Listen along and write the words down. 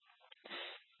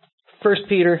1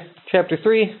 Peter chapter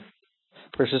 3,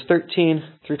 verses 13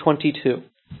 through 22.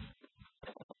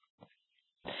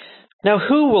 Now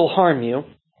who will harm you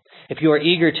if you are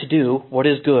eager to do what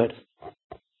is good?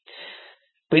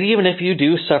 But even if you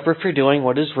do suffer for doing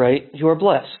what is right, you are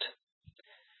blessed.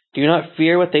 Do not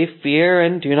fear what they fear,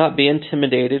 and do not be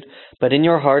intimidated, but in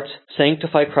your hearts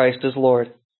sanctify Christ as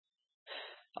Lord.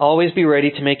 Always be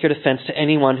ready to make your defense to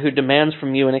anyone who demands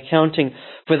from you an accounting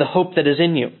for the hope that is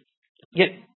in you. Yet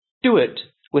do it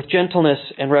with gentleness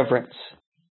and reverence.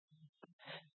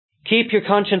 Keep your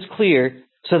conscience clear,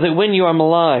 so that when you are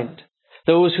maligned,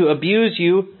 those who abuse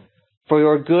you for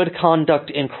your good conduct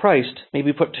in Christ may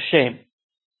be put to shame.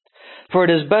 For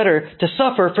it is better to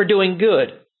suffer for doing good,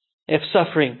 if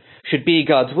suffering should be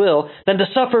God's will, than to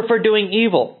suffer for doing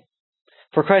evil.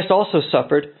 For Christ also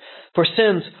suffered for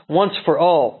sins once for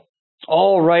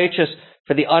all righteous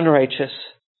for the unrighteous,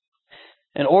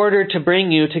 in order to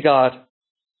bring you to God.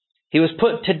 He was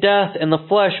put to death in the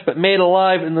flesh, but made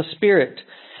alive in the Spirit,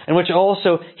 in which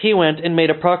also he went and made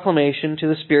a proclamation to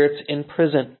the spirits in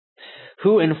prison,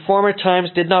 who in former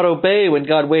times did not obey when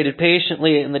God waited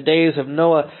patiently in the days of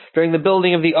Noah during the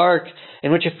building of the ark,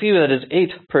 in which a few, that is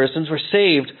 8 persons, were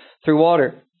saved through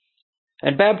water.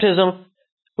 And baptism,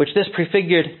 which this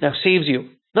prefigured, now saves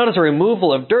you, not as a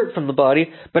removal of dirt from the body,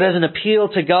 but as an appeal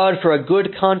to God for a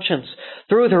good conscience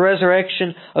through the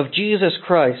resurrection of Jesus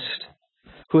Christ,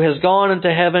 who has gone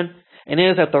into heaven and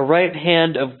is at the right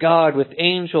hand of God with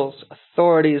angels,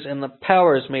 authorities, and the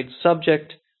powers made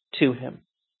subject to him.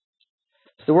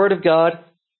 It's the word of God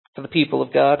for the people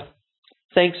of God.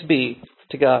 Thanks be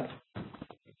to God.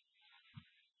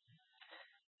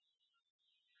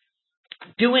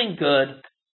 Doing good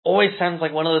always sounds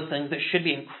like one of those things that should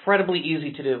be incredibly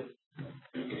easy to do.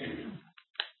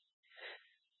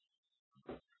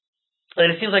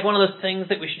 And it seems like one of those things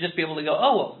that we should just be able to go,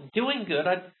 oh, well, doing good,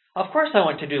 of course I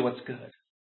want to do what's good.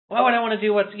 Why would I want to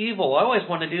do what's evil? I always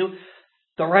want to do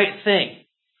the right thing.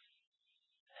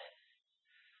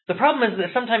 The problem is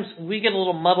that sometimes we get a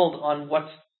little muddled on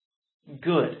what's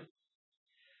good,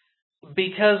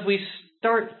 because we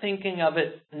start thinking of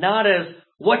it not as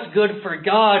what's good for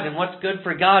God and what's good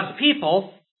for God's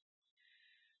people,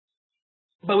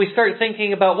 but we start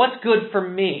thinking about what's good for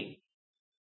me.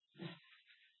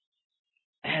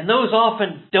 And those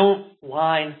often don't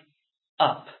line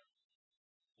up.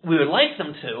 We would like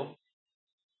them to,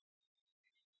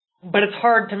 but it's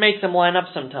hard to make them line up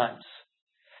sometimes.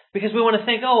 Because we want to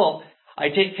think, oh, well, I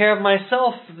take care of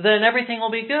myself, then everything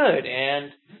will be good.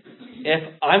 And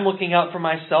if I'm looking out for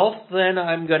myself, then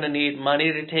I'm going to need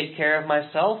money to take care of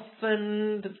myself,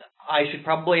 and I should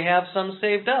probably have some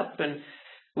saved up. And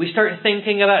we start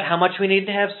thinking about how much we need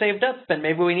to have saved up, and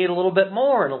maybe we need a little bit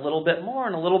more, and a little bit more,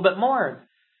 and a little bit more.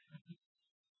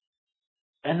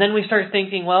 And then we start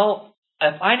thinking, well,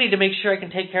 if I need to make sure I can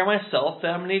take care of myself,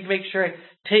 then I'm going to need to make sure I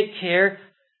take care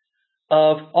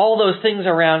of all those things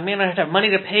around me, and I have to have money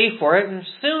to pay for it, and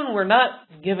soon we're not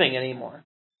giving anymore.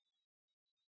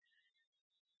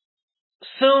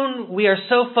 Soon we are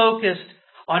so focused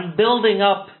on building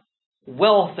up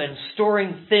wealth and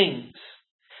storing things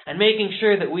and making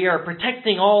sure that we are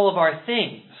protecting all of our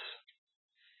things.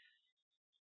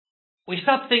 We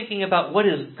stop thinking about what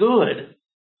is good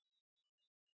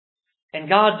in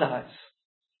God's eyes.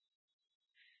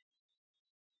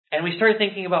 And we start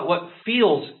thinking about what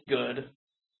feels good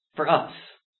for us.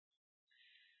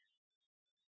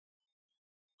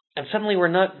 And suddenly we're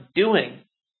not doing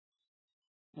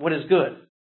what is good.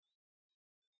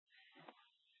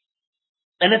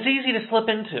 And it's easy to slip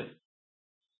into.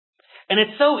 And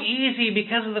it's so easy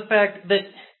because of the fact that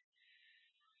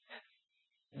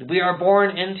we are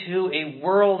born into a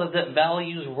world that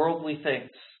values worldly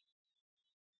things.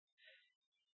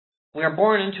 We are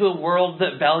born into a world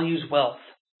that values wealth.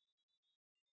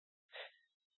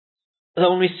 So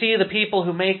when we see the people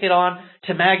who make it on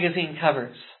to magazine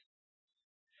covers,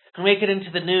 who make it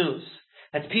into the news,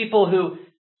 it's people who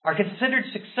are considered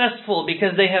successful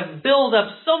because they have built up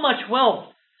so much wealth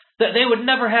that they would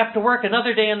never have to work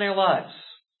another day in their lives.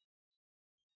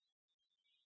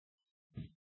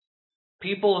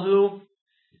 People who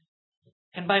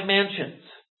can buy mansions,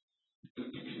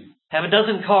 have a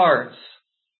dozen cars.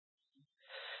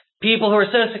 People who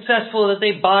are so successful that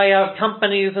they buy out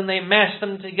companies and they mash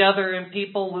them together, and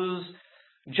people lose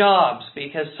jobs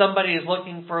because somebody is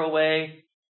looking for a way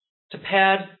to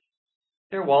pad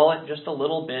their wallet just a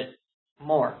little bit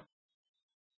more.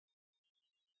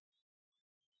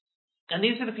 And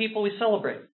these are the people we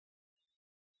celebrate.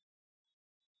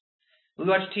 We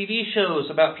watch TV shows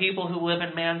about people who live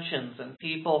in mansions and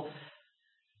people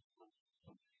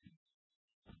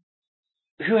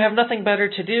who have nothing better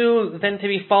to do than to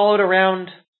be followed around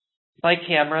by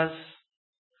cameras,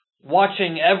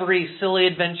 watching every silly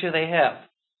adventure they have.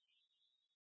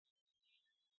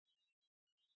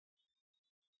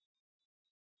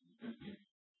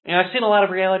 I've seen a lot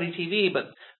of reality TV,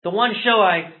 but the one show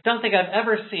I don't think I've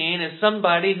ever seen is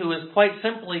somebody who is quite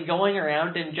simply going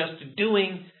around and just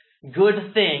doing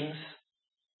good things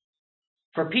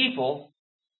for people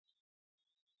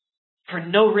for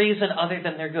no reason other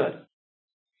than they're good.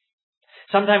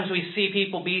 Sometimes we see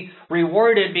people be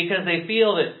rewarded because they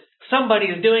feel that somebody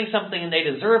is doing something and they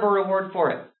deserve a reward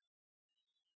for it.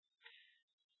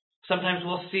 Sometimes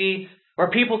we'll see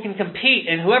where people can compete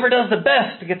and whoever does the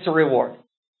best gets a reward.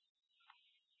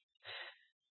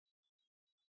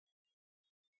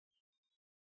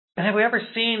 And have we ever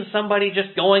seen somebody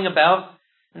just going about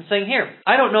and saying, here,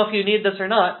 I don't know if you need this or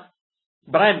not,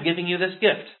 but I'm giving you this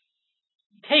gift.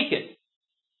 Take it.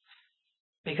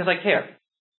 Because I care.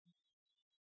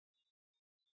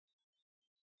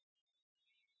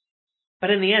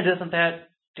 But in the end, isn't that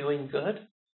doing good?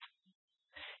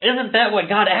 Isn't that what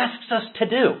God asks us to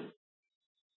do?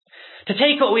 To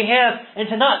take what we have and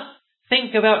to not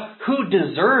think about who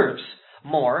deserves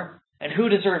more and who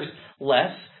deserves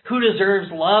less, who deserves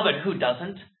love and who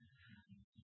doesn't.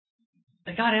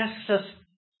 But God asks us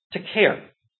to care.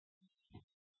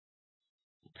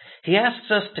 He asks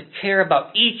us to care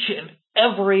about each and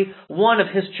every one of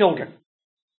His children.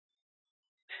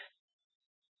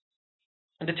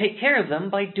 And to take care of them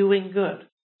by doing good.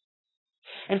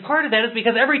 And part of that is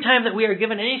because every time that we are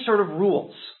given any sort of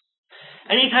rules,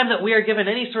 any time that we are given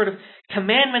any sort of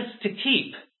commandments to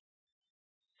keep,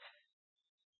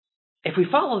 if we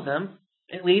follow them,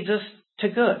 it leads us to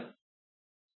good.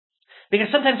 Because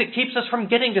sometimes it keeps us from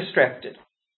getting distracted.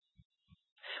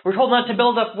 We're told not to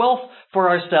build up wealth for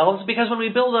ourselves because when we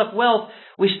build up wealth,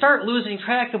 we start losing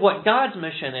track of what God's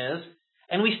mission is,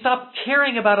 and we stop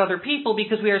caring about other people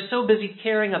because we are so busy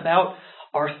caring about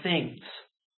our things.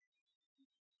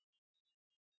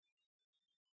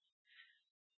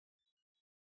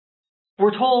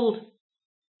 We're told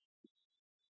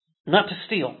not to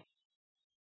steal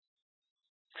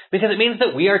because it means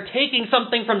that we are taking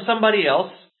something from somebody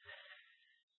else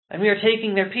and we are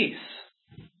taking their peace.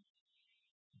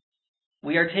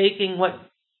 We are taking what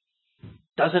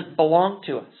doesn't belong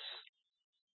to us.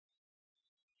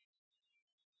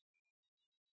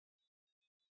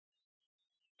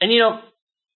 And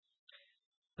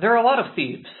there are a lot of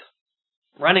thieves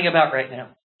running about right now.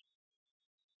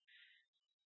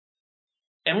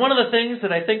 And one of the things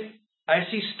that I think I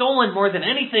see stolen more than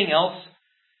anything else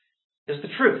is the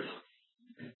truth.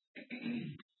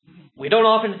 We don't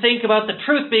often think about the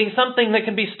truth being something that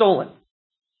can be stolen.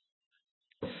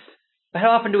 But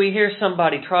how often do we hear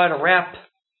somebody try to wrap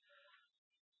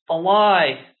a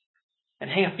lie and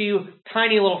hang a few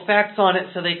tiny little facts on it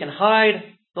so they can hide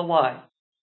the lie?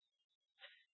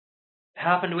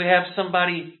 How often do we have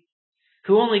somebody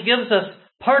who only gives us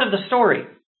part of the story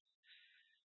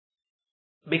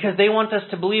because they want us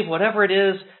to believe whatever it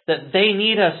is that they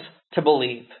need us to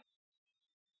believe,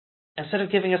 instead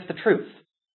of giving us the truth?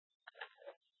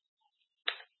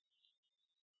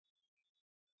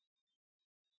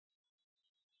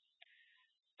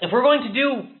 If we're going to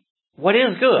do what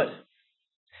is good,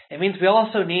 it means we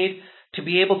also need to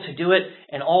be able to do it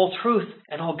in all truth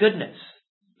and all goodness.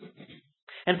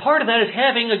 And part of that is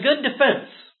having a good defense.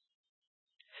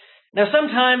 Now,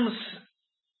 sometimes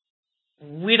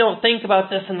we don't think about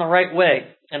this in the right way,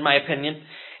 in my opinion.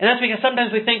 And that's because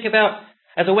sometimes we think about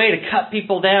as a way to cut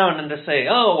people down and to say,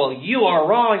 oh, well, you are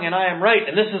wrong and I am right,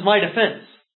 and this is my defense.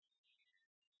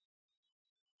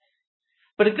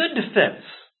 But a good defense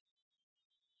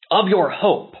of your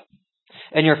hope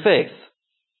and your faith,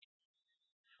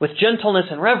 with gentleness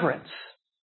and reverence,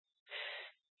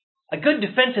 a good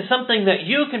defense is something that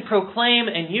you can proclaim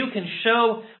and you can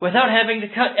show without having to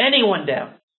cut anyone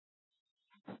down.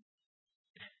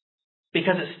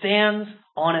 Because it stands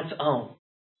on its own.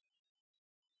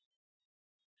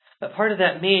 But part of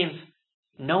that means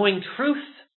knowing truth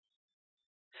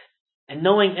and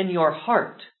knowing in your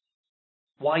heart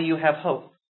why you have hope.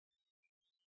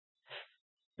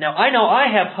 Now, I know I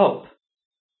have hope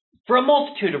for a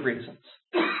multitude of reasons.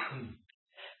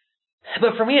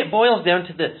 But for me, it boils down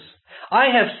to this. I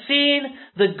have seen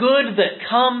the good that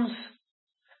comes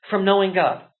from knowing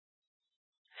God.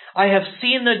 I have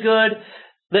seen the good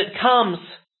that comes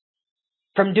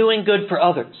from doing good for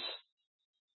others.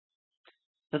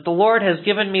 That the Lord has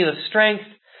given me the strength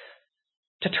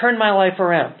to turn my life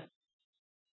around.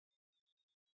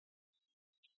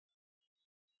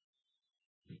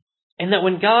 And that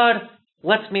when God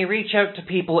lets me reach out to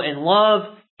people in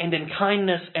love and in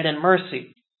kindness and in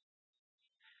mercy.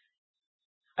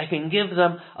 I can give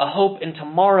them a hope in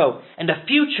tomorrow and a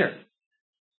future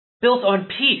built on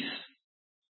peace,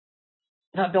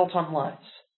 not built on lies.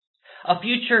 A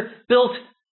future built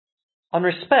on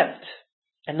respect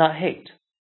and not hate.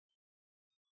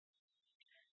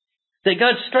 That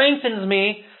God strengthens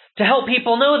me to help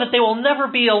people know that they will never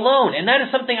be alone. And that is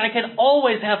something I can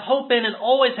always have hope in and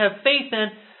always have faith in.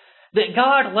 That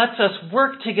God lets us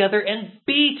work together and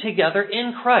be together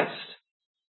in Christ.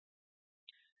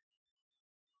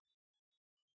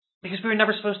 Because we were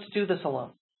never supposed to do this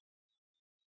alone.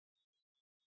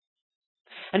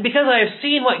 And because I have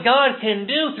seen what God can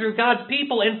do through God's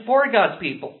people and for God's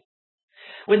people,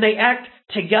 when they act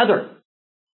together,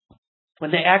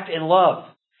 when they act in love,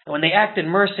 and when they act in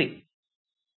mercy,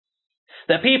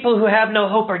 that people who have no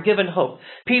hope are given hope.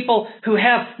 People who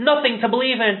have nothing to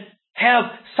believe in have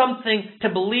something to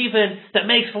believe in that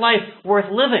makes life worth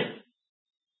living.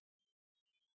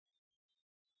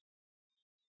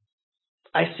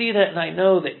 I see that and I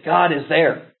know that God is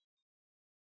there.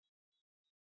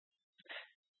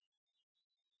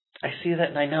 I see that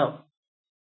and I know.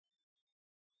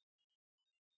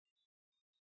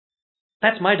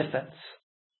 That's my defense.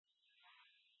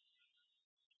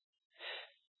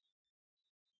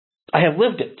 I have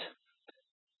lived it.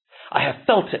 I have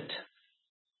felt it.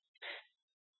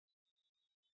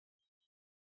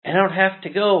 And I don't have to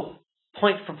go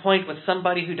point for point with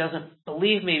somebody who doesn't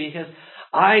believe me, because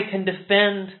I can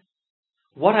defend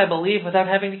what I believe without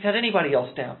having to cut anybody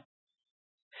else down.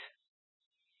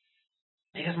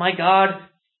 Because my God,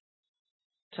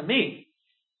 to me,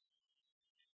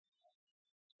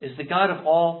 is the God of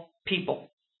all people.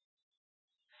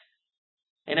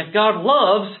 And if God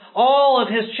loves all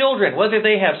of His children, whether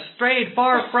they have strayed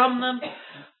far from them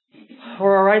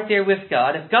or are right there with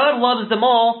God, if God loves them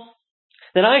all,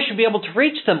 then I should be able to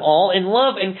reach them all in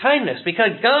love and kindness,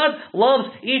 because God loves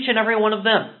each and every one of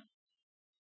them.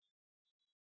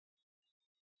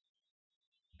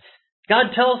 God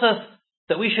tells us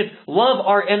that we should love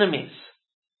our enemies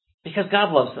because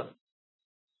God loves them.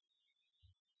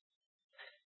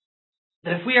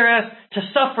 That if we are asked to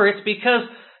suffer, it's because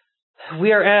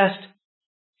we are asked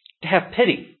to have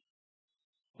pity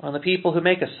on the people who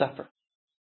make us suffer.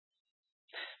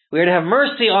 We are to have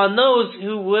mercy on those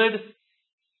who would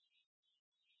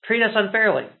treat us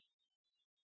unfairly.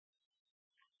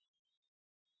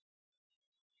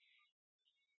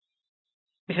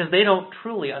 Because they don't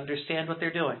truly understand what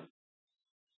they're doing.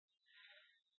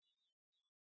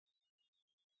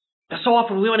 So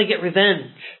often we want to get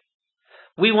revenge.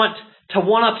 We want to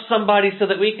one-up somebody so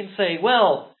that we can say,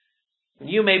 well,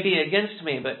 you may be against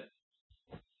me, but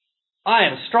I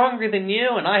am stronger than you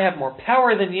and I have more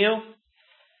power than you.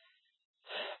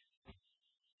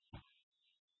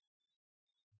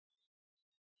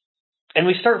 And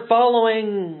we start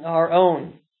following our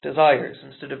own desires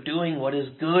instead of doing what is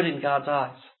good in God's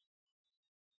eyes.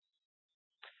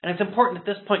 And it's important at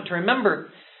this point to remember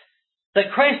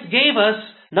that Christ gave us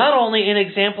not only an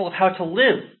example of how to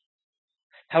live,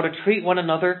 how to treat one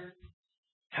another,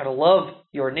 how to love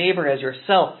your neighbor as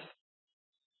yourself,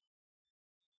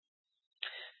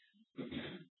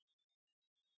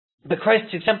 but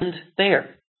Christ's example isn't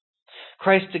there.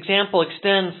 Christ's example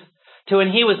extends to when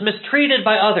He was mistreated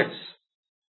by others,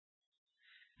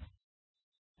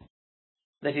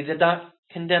 that He did not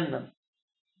condemn them,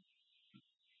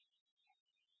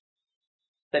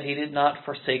 that He did not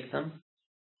forsake them,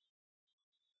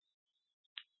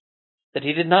 that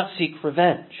He did not seek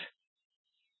revenge.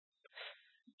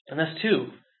 And this too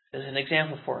is an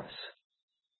example for us.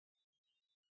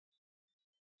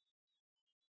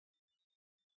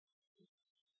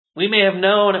 We may have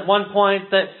known at one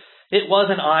point that it was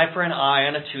an eye for an eye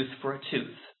and a tooth for a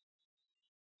tooth.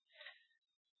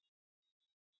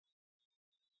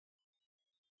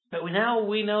 But now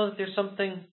we know that there's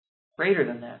something greater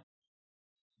than that.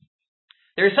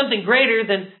 There is something greater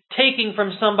than taking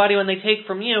from somebody when they take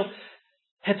from you.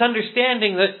 It's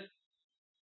understanding that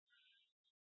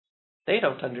they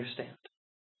don't understand.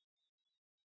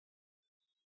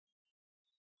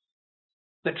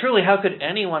 But truly, how could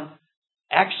anyone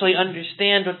actually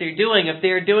understand what they're doing if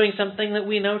they're doing something that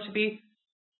we know to be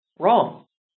wrong?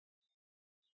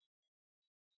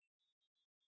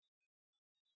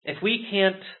 If we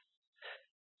can't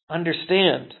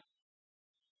understand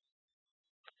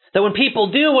that when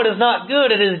people do what is not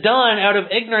good, it is done out of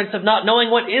ignorance of not knowing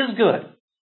what is good.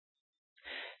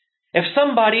 If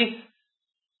somebody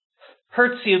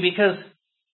hurts you because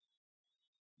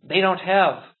they don't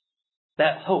have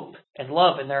that hope and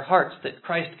love in their hearts that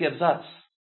Christ gives us,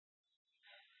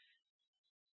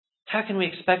 How can we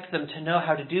expect them to know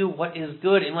how to do what is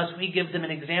good unless we give them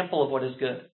an example of what is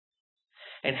good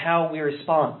and how we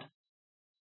respond?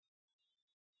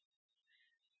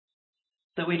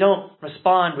 That we don't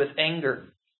respond with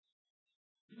anger.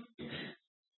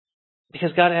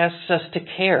 Because God asks us to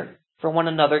care for one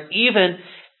another, even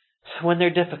when they're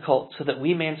difficult, so that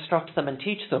we may instruct them and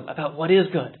teach them about what is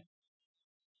good.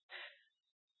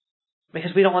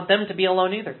 Because we don't want them to be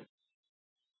alone either.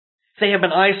 They have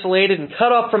been isolated and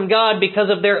cut off from God because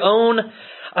of their own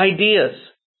ideas,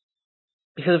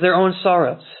 because of their own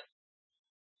sorrows.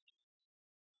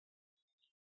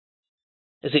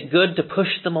 Is it good to push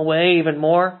them away even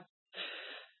more?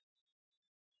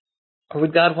 Or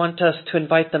would God want us to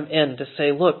invite them in to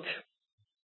say, look,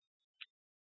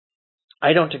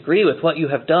 I don't agree with what you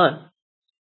have done,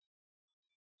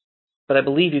 but I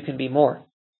believe you can be more.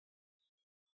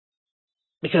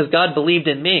 Because God believed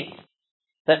in me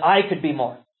that I could be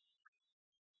more.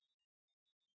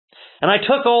 And I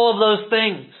took all of those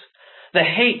things, the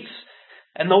hates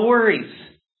and the worries,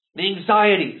 the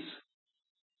anxieties.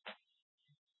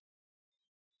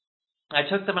 I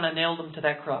took them and I nailed them to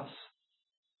that cross.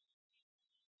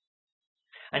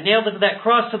 I nailed them to that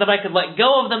cross so that I could let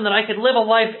go of them, that I could live a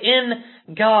life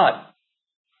in God.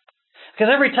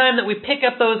 Because every time that we pick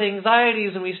up those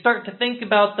anxieties and we start to think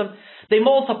about them, they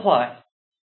multiply.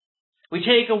 We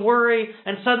take a worry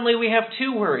and suddenly we have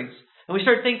 2 worries. And we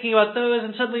start thinking about those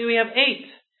and suddenly we have 8.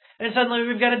 And suddenly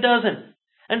we've got a dozen.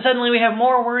 And suddenly we have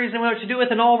more worries than we know what to do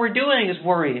with, and all we're doing is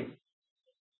worrying.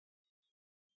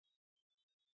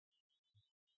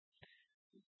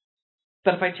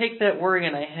 But if I take that worry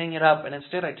and I hang it up, and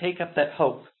instead I take up that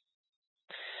hope,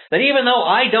 that even though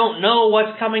I don't know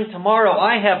what's coming tomorrow,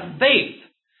 I have faith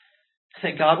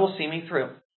that God will see me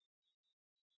through.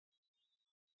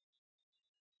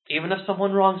 Even if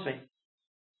someone wrongs me,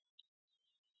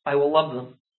 I will love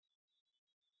them.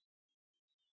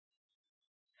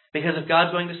 Because if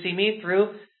God's going to see me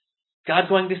through, God's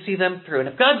going to see them through. And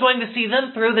if God's going to see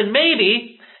them through, then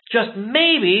maybe, just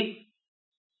maybe,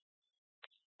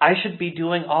 I should be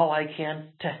doing all I can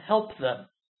to help them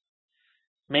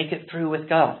make it through with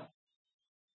God.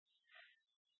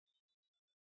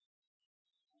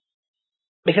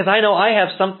 Because I know I have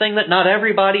something that not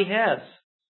everybody has.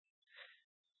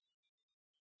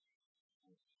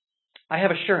 I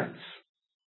have assurance.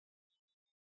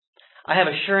 I have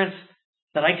assurance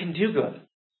that I can do good.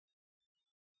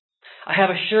 I have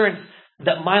assurance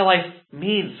that my life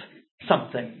means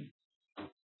something.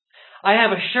 I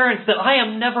have assurance that I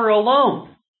am never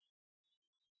alone.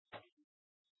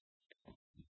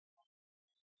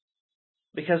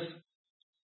 Because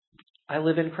I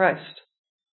live in Christ.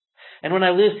 And when I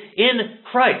live in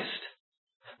Christ,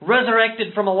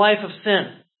 resurrected from a life of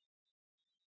sin,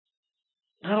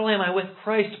 not only am I with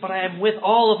Christ, but I am with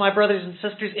all of my brothers and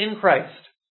sisters in Christ.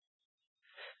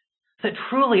 That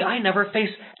truly I never face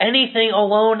anything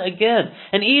alone again.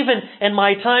 And even in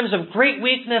my times of great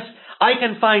weakness, I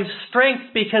can find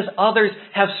strength because others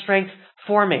have strength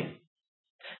for me.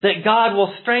 That God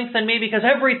will strengthen me because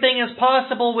everything is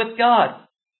possible with God.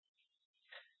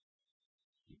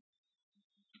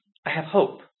 I have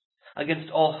hope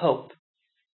against all hope.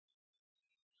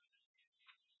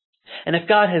 And if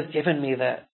God has given me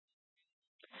that,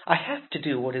 I have to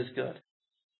do what is good.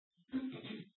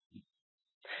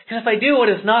 Because if I do what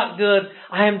is not good,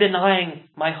 I am denying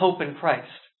my hope in Christ.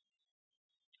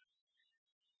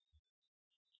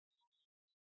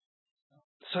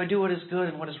 So I do what is good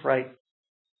and what is right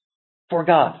for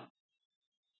God.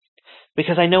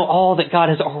 Because I know all that God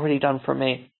has already done for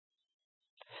me.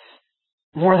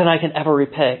 More than I can ever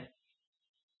repay.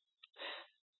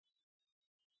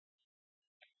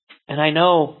 And I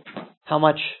know how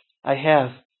much I have.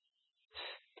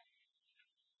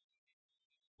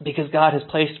 Because God has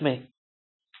placed me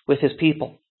with His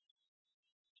people.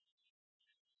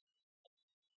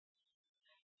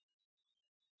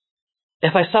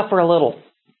 If I suffer a little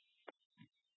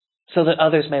so that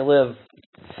others may live,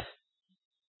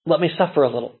 let me suffer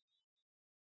a little.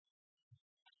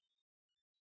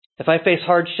 If I face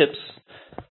hardships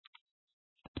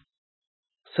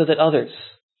so that others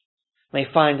may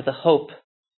find the hope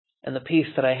and the peace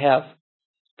that I have,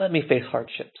 let me face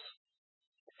hardships.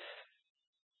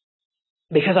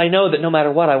 Because I know that no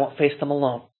matter what, I won't face them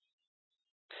alone.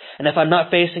 And if I'm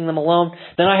not facing them alone,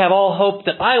 then I have all hope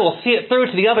that I will see it through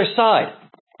to the other side.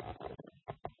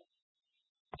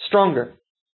 Stronger.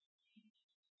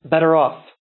 Better off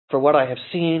for what I have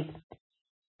seen.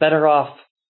 Better off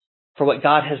for what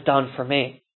God has done for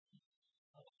me.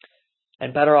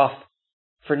 And better off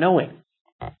for knowing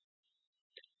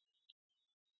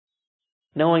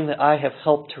that I have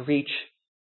helped to reach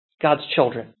God's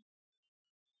children.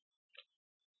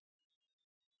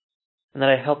 And that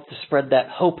I help to spread that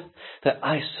hope that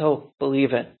I so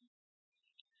believe in.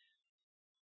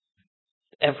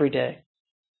 Every day,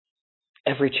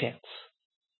 every chance.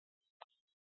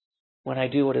 When I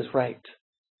do what is right,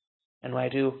 and when I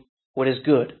do what is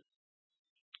good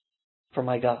for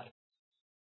my God.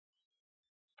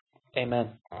 Amen.